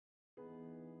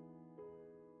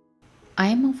I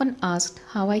am often asked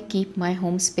how I keep my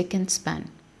home spick and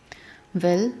span.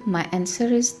 Well, my answer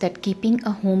is that keeping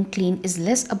a home clean is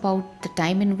less about the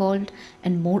time involved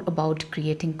and more about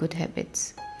creating good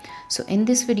habits. So in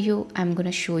this video, I'm going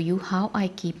to show you how I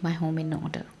keep my home in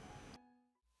order.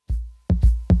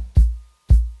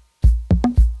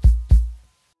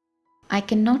 I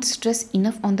cannot stress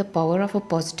enough on the power of a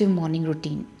positive morning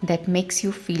routine that makes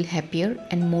you feel happier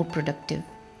and more productive.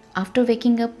 After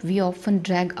waking up, we often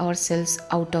drag ourselves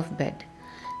out of bed.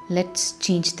 Let's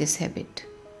change this habit.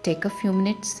 Take a few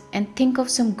minutes and think of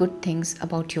some good things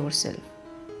about yourself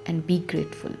and be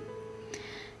grateful.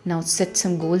 Now set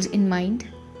some goals in mind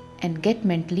and get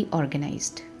mentally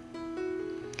organized.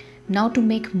 Now to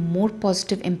make more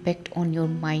positive impact on your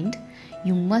mind,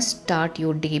 you must start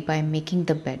your day by making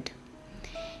the bed.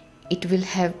 It will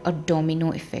have a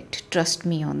domino effect, trust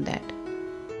me on that.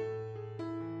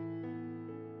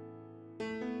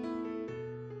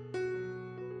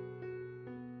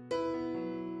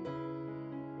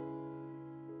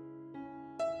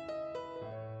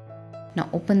 Now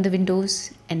open the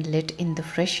windows and let in the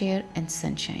fresh air and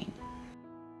sunshine.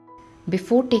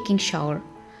 Before taking shower,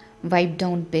 wipe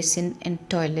down basin and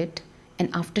toilet,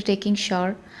 and after taking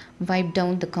shower, wipe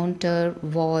down the counter,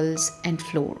 walls and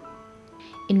floor.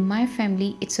 In my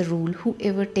family, it's a rule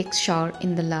whoever takes shower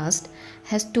in the last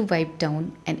has to wipe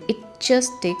down, and it just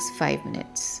takes 5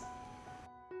 minutes.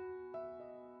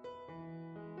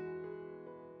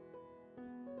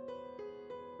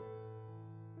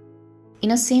 In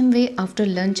the same way, after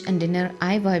lunch and dinner,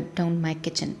 I wipe down my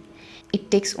kitchen. It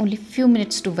takes only few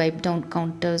minutes to wipe down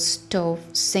counters, stove,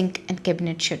 sink and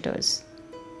cabinet shutters.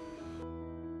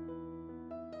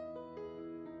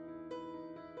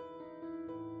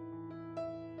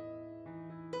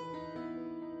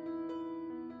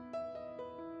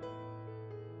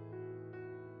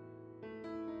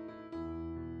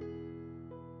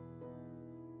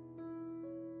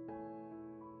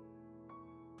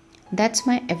 That's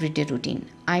my everyday routine.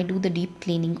 I do the deep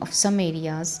cleaning of some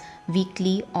areas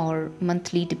weekly or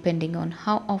monthly depending on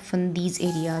how often these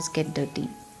areas get dirty.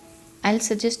 I'll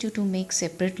suggest you to make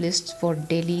separate lists for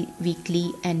daily,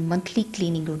 weekly and monthly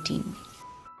cleaning routine.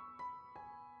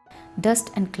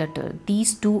 Dust and clutter.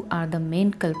 These two are the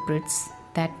main culprits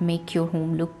that make your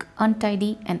home look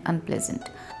untidy and unpleasant.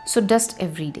 So dust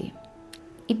every day.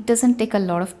 It doesn't take a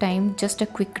lot of time, just a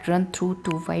quick run through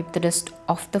to wipe the dust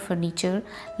off the furniture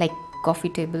like coffee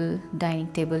table,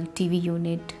 dining table, TV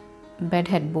unit, bed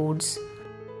headboards.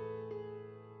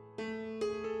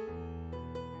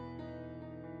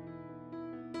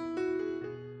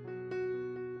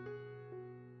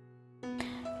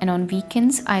 And on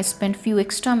weekends, I spend few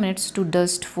extra minutes to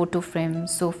dust photo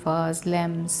frames, sofas,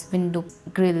 lamps, window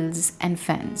grills and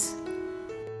fans.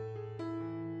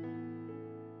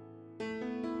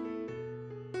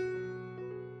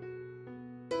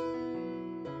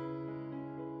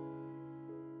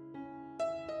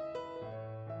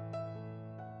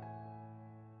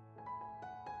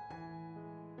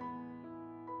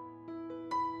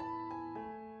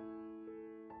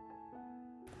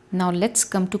 Now let's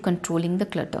come to controlling the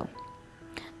clutter.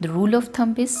 The rule of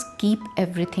thumb is keep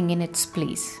everything in its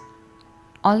place.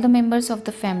 All the members of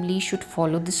the family should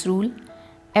follow this rule.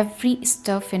 Every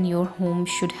stuff in your home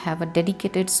should have a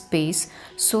dedicated space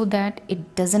so that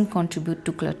it doesn't contribute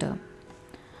to clutter.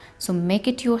 So make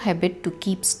it your habit to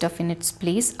keep stuff in its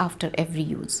place after every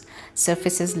use.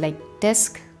 Surfaces like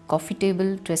desk, coffee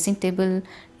table, dressing table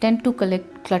tend to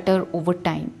collect clutter over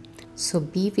time. So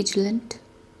be vigilant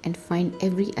and find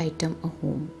every item a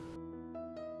home.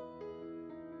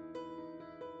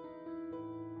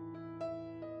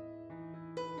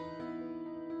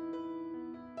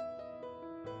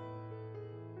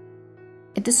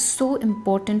 It is so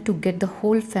important to get the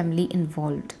whole family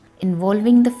involved.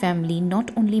 Involving the family not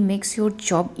only makes your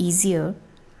job easier,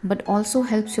 but also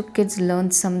helps your kids learn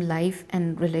some life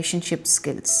and relationship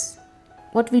skills.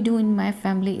 What we do in my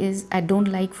family is I don't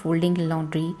like folding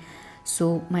laundry,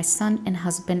 so my son and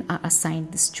husband are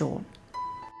assigned this chore.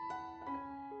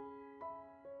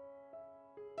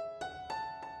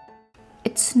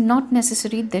 It's not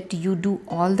necessary that you do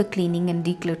all the cleaning and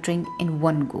decluttering in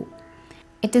one go.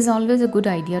 It is always a good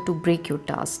idea to break your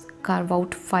task. Carve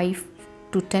out 5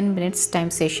 to 10 minutes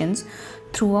time sessions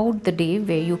throughout the day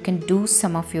where you can do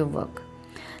some of your work.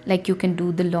 Like you can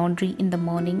do the laundry in the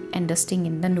morning and dusting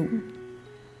in the noon.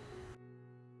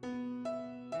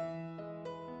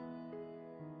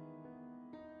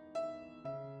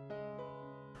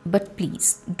 But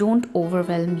please don't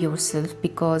overwhelm yourself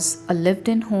because a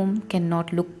lived-in home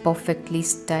cannot look perfectly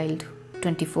styled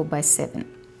 24/7.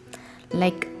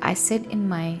 Like I said in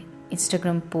my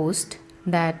Instagram post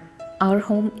that Our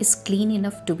home is clean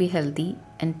enough to be healthy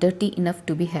and dirty enough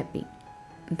to be happy.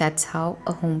 That's how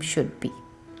a home should be.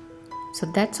 So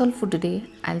that's all for today.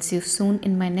 I'll see you soon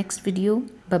in my next video.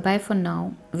 Bye bye for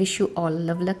now. Wish you all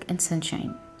love, luck and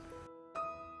sunshine.